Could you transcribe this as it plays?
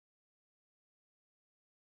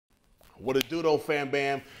What it do though, fam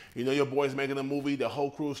bam? You know your boy's making a movie, the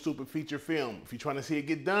whole crew stupid feature film. If you're trying to see it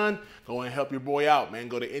get done, go and help your boy out, man.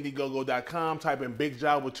 Go to Indiegogo.com, type in Bigg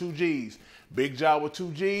Jah with 2 G's. Bigg Jah with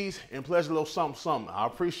 2 G's, and pledge a little something, something. I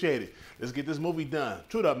appreciate it. Let's get this movie done.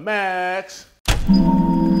 To the max.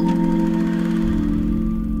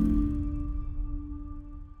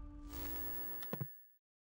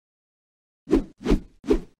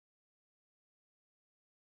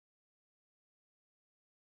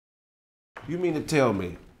 You mean to tell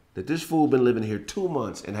me that this fool been living here 2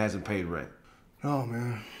 months and hasn't paid rent? No,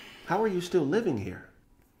 man. How are you still living here?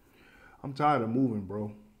 I'm tired of moving,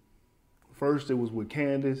 bro. First it was with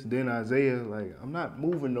Candace, then Isaiah. Like, I'm not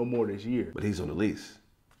moving no more this year. But he's on the lease.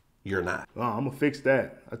 You're not. I'm gonna fix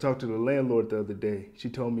that. I talked to the landlord the other day. She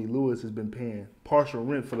told me Lewis has been paying partial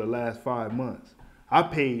rent for the last 5 months. I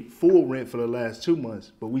paid full rent for the last 2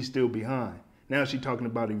 months, but we still behind. Now she talking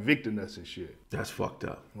about evicting us and shit. That's fucked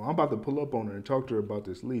up. Well, I'm about to pull up on her and talk to her about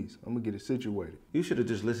this lease. I'm gonna get it situated. You should have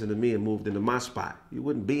just listened to me and moved into my spot. You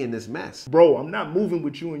wouldn't be in this mess. Bro, I'm not moving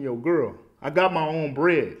with you and your girl. I got my own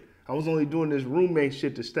bread. I was only doing this roommate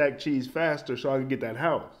shit to stack cheese faster so I could get that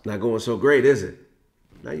house. Not going so great, is it?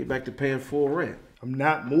 Now you're back to paying full rent. I'm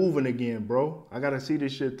not moving again, bro. I gotta see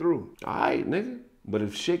this shit through. All right, nigga. But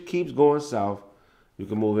if shit keeps going south, you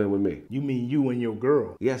can move in with me. You mean you and your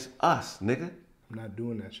girl? Yes, us, nigga. I'm not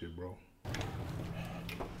doing that shit, bro.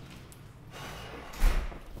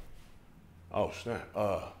 Oh, snap.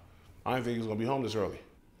 I didn't think he was gonna be home this early.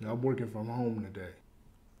 I'm working from home today.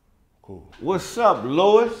 Cool. What's up,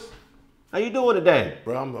 Louis? How you doing today?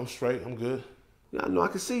 Bro, I'm straight. I'm good. Yeah, I know I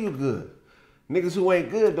can see you good. Niggas who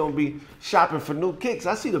ain't good don't be shopping for new kicks.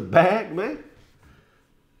 I see the bag, man.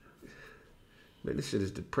 Man, this shit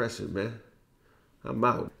is depressing, man. I'm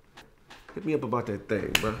out. Hit me up about that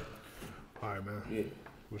thing, bro. All right, man. Yeah.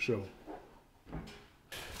 For sure.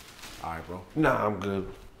 All right, bro. Nah, I'm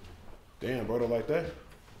good. Damn, bro, don't like that?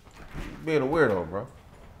 Being a weirdo, bro.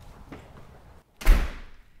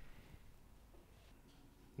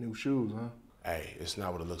 New shoes, huh? Hey, it's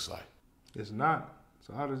not what it looks like. It's not.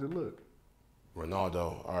 So how does it look?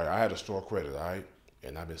 Ronaldo, all right, I had a store credit, all right?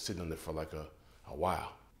 And I've been sitting on it for like a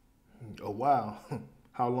while. Oh, wow.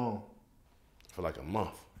 How long? For like a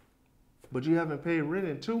month. But you haven't paid rent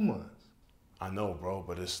in 2 months. I know, bro,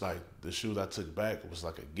 but it's like the shoes I took back was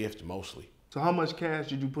like a gift mostly. So how much cash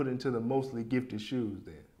did you put into the mostly gifted shoes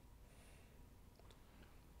then?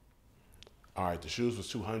 All right, the shoes was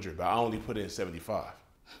 200, but I only put in 75.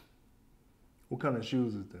 What kind of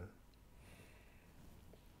shoes is that?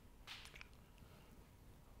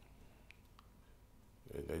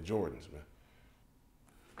 They're Jordans, man.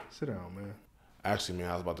 Sit down, man. Actually,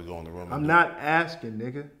 man, I was about to go in the room. I'm not asking,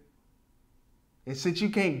 nigga. And since you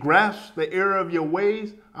can't grasp the error of your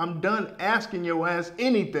ways, I'm done asking your ass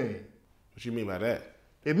anything. What you mean by that?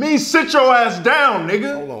 It means sit your ass down,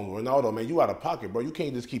 nigga. Hold on, Ronaldo, man, you out of pocket, bro. You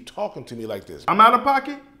can't just keep talking to me like this. I'm out of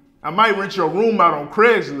pocket? I might rent your room out on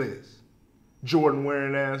Craigslist. Jordan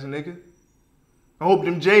wearing ass, nigga. I hope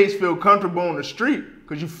them J's feel comfortable on the street,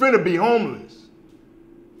 cause you finna be homeless.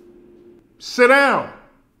 Sit down.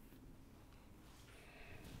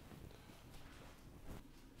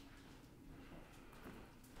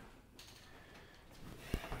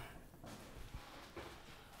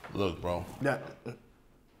 Look, bro.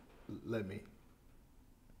 Let me.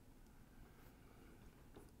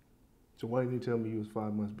 So why didn't you tell me you was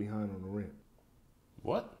 5 months behind on the rent?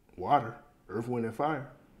 What? Water, earth, wind, and fire.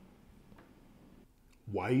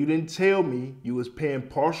 Why you didn't tell me you was paying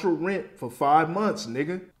partial rent for 5 months,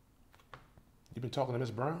 nigga? You been talking to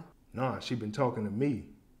Miss Brown? Nah, she been talking to me.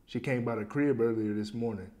 She came by the crib earlier this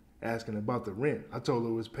morning asking about the rent. I told her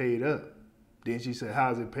it was paid up. Then she said,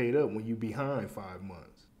 how's it paid up when you behind 5 months?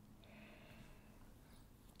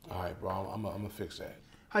 All right, bro, I'm gonna fix that.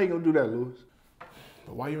 How you gonna do that, Louis?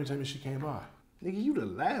 But why you ain't tell me she came by? Nigga, you the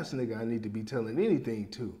last nigga I need to be telling anything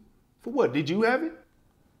to. For what, did you have it?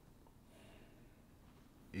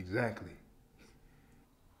 Exactly.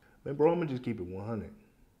 Man, bro, I'm gonna just keep it 100.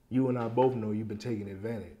 You and I both know you've been taking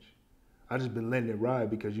advantage. I just been letting it ride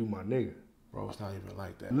because you my nigga. Bro, it's not even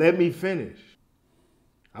like that. Let me finish.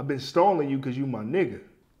 I've been stalling you because you my nigga.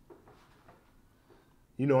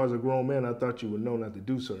 You know, as a grown man, I thought you would know not to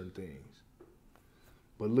do certain things.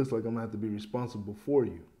 But it looks like I'm gonna have to be responsible for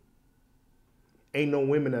you. Ain't no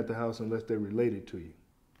women at the house unless they're related to you.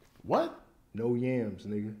 What? No yams,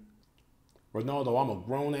 nigga. Ronaldo, I'm a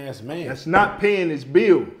grown-ass man. That's not paying his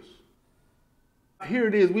bills. Here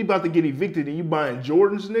it is, we about to get evicted and you buying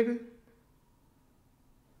Jordans, nigga?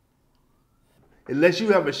 Unless you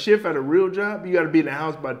have a shift at a real job, you gotta be in the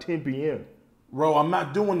house by 10 p.m. Bro, I'm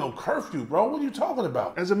not doing no curfew, bro. What are you talking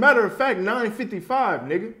about? As a matter of fact, 9:55,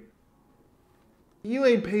 nigga. You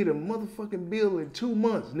ain't paid a motherfucking bill in 2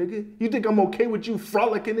 months, nigga. You think I'm okay with you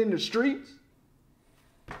frolicking in the streets?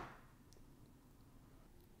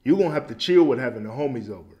 You gonna have to chill with having the homies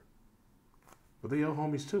over. But they your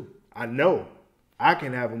homies too. I know. I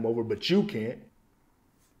can have them over, but you can't.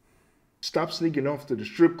 Stop sneaking off to the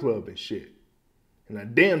strip club and shit. And I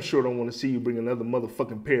damn sure don't want to see you bring another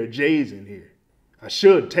motherfucking pair of J's in here. I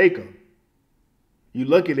should take them. You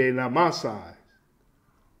lucky they're not my size.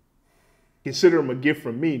 Consider them a gift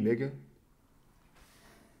from me, nigga.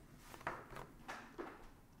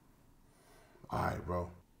 All right,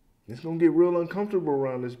 bro. It's gonna get real uncomfortable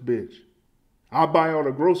around this bitch. I buy all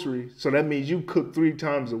the groceries, so that means you cook 3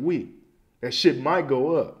 times a week. That shit might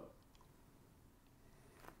go up.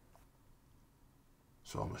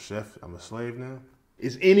 So I'm a chef, I'm a slave now?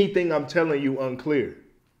 Is anything I'm telling you unclear?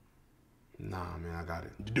 Nah, man, I got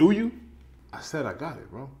it. Do you? I said I got it,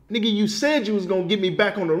 bro. Nigga, you said you was gonna get me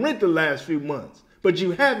back on the rent the last few months, but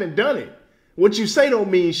you haven't done it. What you say don't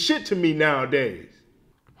mean shit to me nowadays.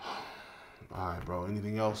 All right, bro.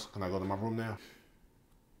 Anything else? Can I go to my room now?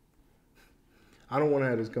 I don't want to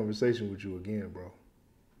have this conversation with you again, bro.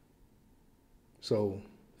 So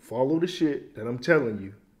follow the shit that I'm telling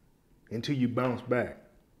you until you bounce back.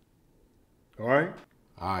 All right?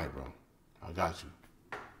 All right, bro. I got you.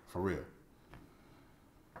 For real.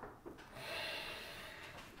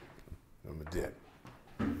 I'm a dip.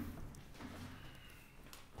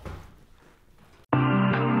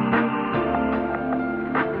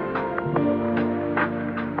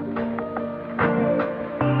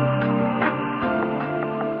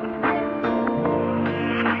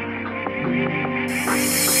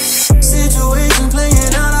 Situation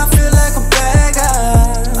playing out, I feel like a bad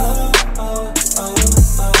guy.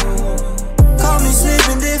 Call me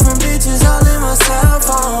sleeping, different bitches all in my cell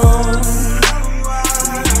phone.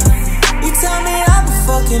 You tell me I've been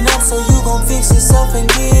fucking up, so you gon' fix yourself and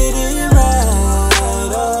get it right.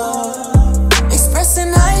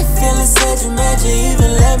 Expressing how you feeling, said you mad you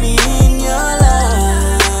even let me in your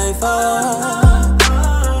life.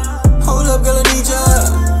 Hold up, girl, I need ya.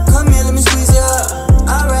 Come here, let me squeeze ya.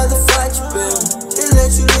 I'd rather fight you, baby, than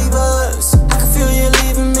let you leave us. I can feel you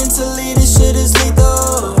leaving mentally, this shit is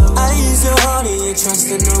lethal. I use your heart and you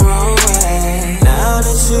trust in the wrong way. Now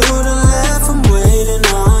that you done left, I'm waiting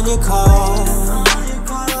on your call.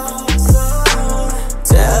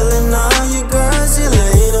 Telling all your girls you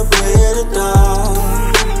laid up with a dog.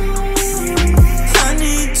 I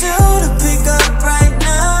need you to pick up right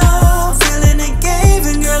now. Feeling it gave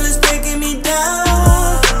and girl, it's breaking me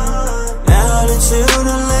down. Now that you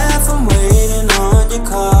done left, I'm waiting on your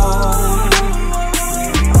call.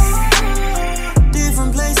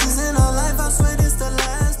 Different places in our life, I swear this the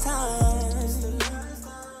last time.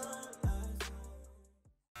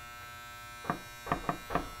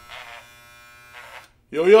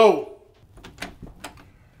 Yo.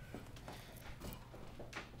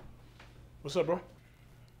 What's up, bro?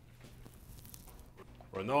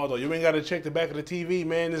 Ronaldo, you ain't got to check the back of the TV,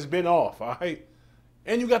 man. It's been off, all right?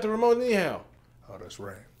 And you got the remote anyhow. Oh, that's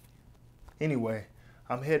right. Anyway,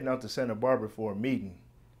 I'm heading out to Santa Barbara for a meeting,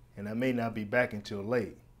 and I may not be back until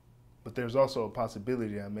late. But there's also a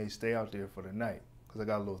possibility I may stay out there for the night, because I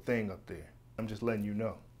got a little thing up there. I'm just letting you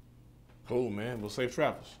know. Cool, man. Well, safe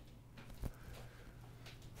travels.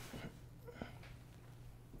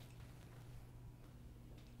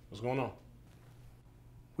 What's going on?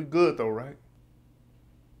 We good though, right?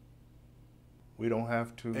 We don't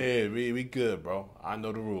have to. Yeah, we good, bro. I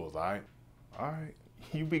know the rules, all right? All right.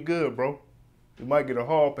 You be good, bro. We might get a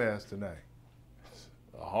hall pass tonight.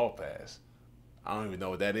 A hall pass? I don't even know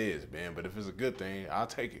what that is, man. But if it's a good thing, I'll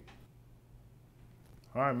take it.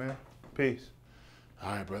 All right, man. Peace.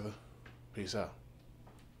 All right, brother. Peace out.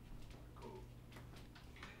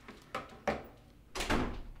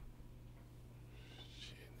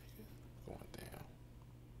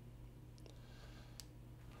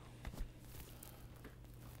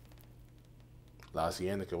 La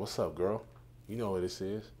Cienega, what's up, girl? You know what this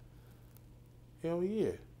is. Hell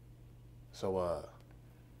yeah. So,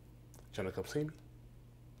 trying to come see me?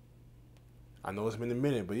 I know it's been a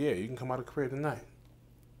minute, but yeah, you can come out of the crib tonight.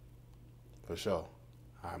 For sure. All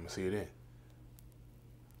right, I'm gonna see you then.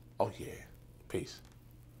 Oh yeah. Peace.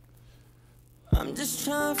 I'm just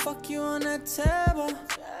trying to fuck you on that table.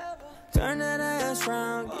 Turn that ass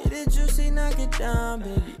round, get it juicy, knock it down,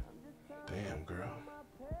 baby. Damn, girl.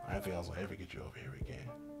 I didn't think I was gonna ever get you over here again.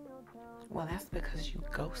 Well, that's because you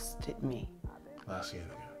ghosted me. La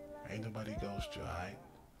Cienega, ain't nobody ghost you, alright?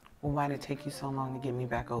 Well, why did it take you so long to get me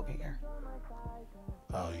back over here?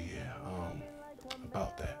 Oh yeah,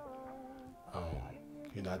 about that.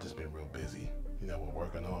 You know, I just been real busy. You know, we're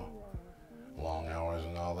working all long hours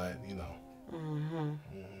and all that. You know.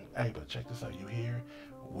 Hey, but check this out. You here?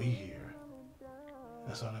 We here.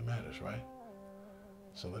 That's all that matters, right?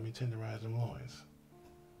 So let me tenderize them loins.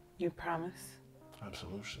 You promise?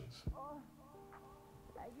 Absolutions.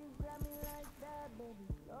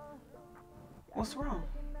 What's wrong?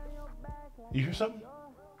 You hear something?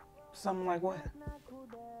 Something like what?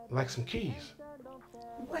 Like some keys.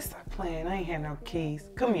 Boy, stop playing. I ain't had no keys.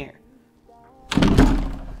 Come here.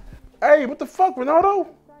 Hey, what the fuck, Ronaldo?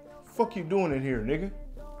 Fuck you doing in here, nigga?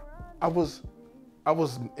 I was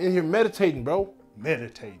in here meditating, bro.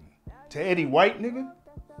 Meditating. To Eddie White, nigga?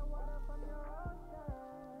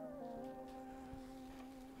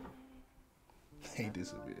 Ain't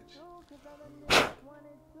this a bitch?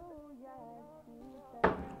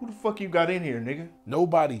 Who the fuck you got in here, nigga?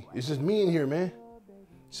 Nobody. It's just me in here, man.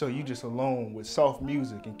 So you just alone with soft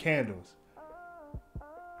music and candles.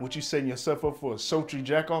 What, you setting yourself up for a sultry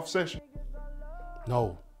jack-off session?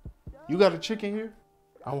 No. You got a chick in here?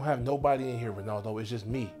 I don't have nobody in here, Ronaldo. It's just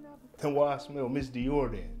me. Then why I smell Miss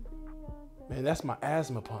Dior then? Man, that's my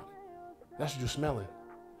asthma pump. That's what you're smelling.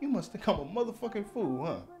 You must think I'm a motherfucking fool,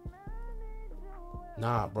 huh?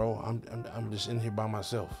 Nah, bro. I'm just in here by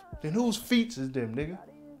myself. Then whose feet is them, nigga?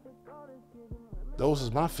 Those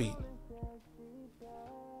is my feet.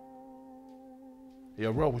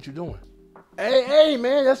 Yo, bro, what you doing? Hey,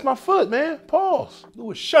 man, that's my foot, man. Pause.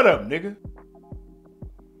 Louis, shut up, nigga.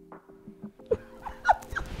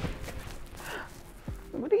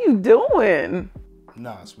 What are you doing?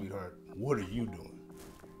 Nah, sweetheart. What are you doing?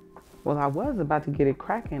 Well, I was about to get it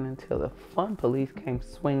cracking until the fun police came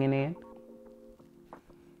swinging in.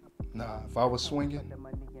 Nah, if I was swinging,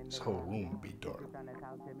 this whole room would be dark.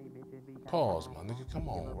 Pause, my nigga. Come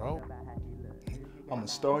on, bro. I'ma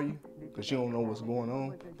star you, because you don't know what's going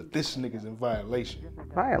on, but this nigga's in violation.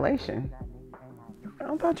 Violation?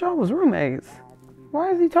 I thought y'all was roommates.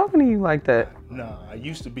 Why is he talking to you like that? Nah, I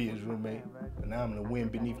used to be his roommate, but now I'm the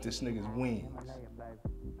wind beneath this nigga's wings.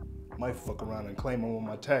 Might fuck around and claim him on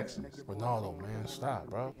my taxes. Ronaldo, man, stop,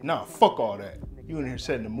 bro. Nah, fuck all that. You in here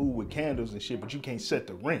setting the mood with candles and shit, but you can't set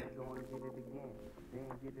the rent.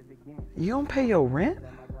 You don't pay your rent?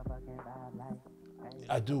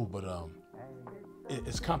 I do, but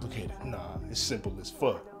it's complicated. Nah, it's simple as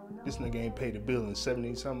fuck. This nigga ain't paid the bill in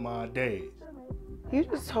 70-something odd days. You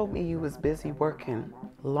just told me you was busy working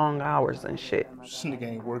long hours and shit. This nigga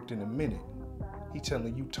ain't worked in a minute. He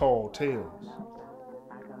telling you tall tales.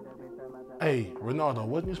 Hey, Ronaldo,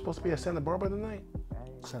 wasn't you supposed to be at Santa Barbara tonight?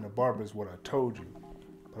 Santa Barbara's what I told you,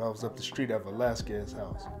 but I was up the street at Velasquez's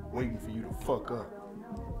house, waiting for you to fuck up.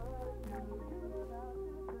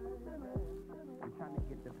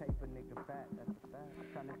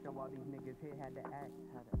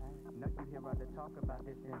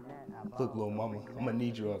 Look, little mama, I'm gonna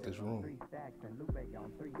need you out this room.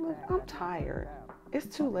 Look, I'm tired. It's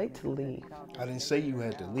too late to leave. I didn't say you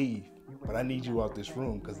had to leave, but I need you out this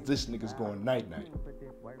room because this nigga's going night-night.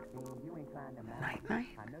 Night-night?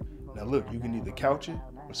 Now look, you can either couch it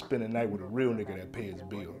or spend a night with a real nigga that pays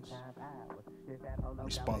bills.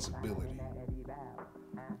 Responsibility.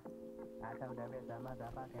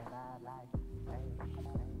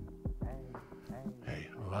 Hey,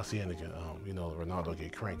 well, I see a nigga, you know, Ronaldo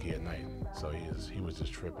get cranky at night, so he was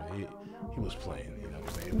just tripping. He was playing, you know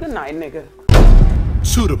what I'm saying? Good night, nigga.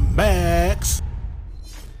 To the max.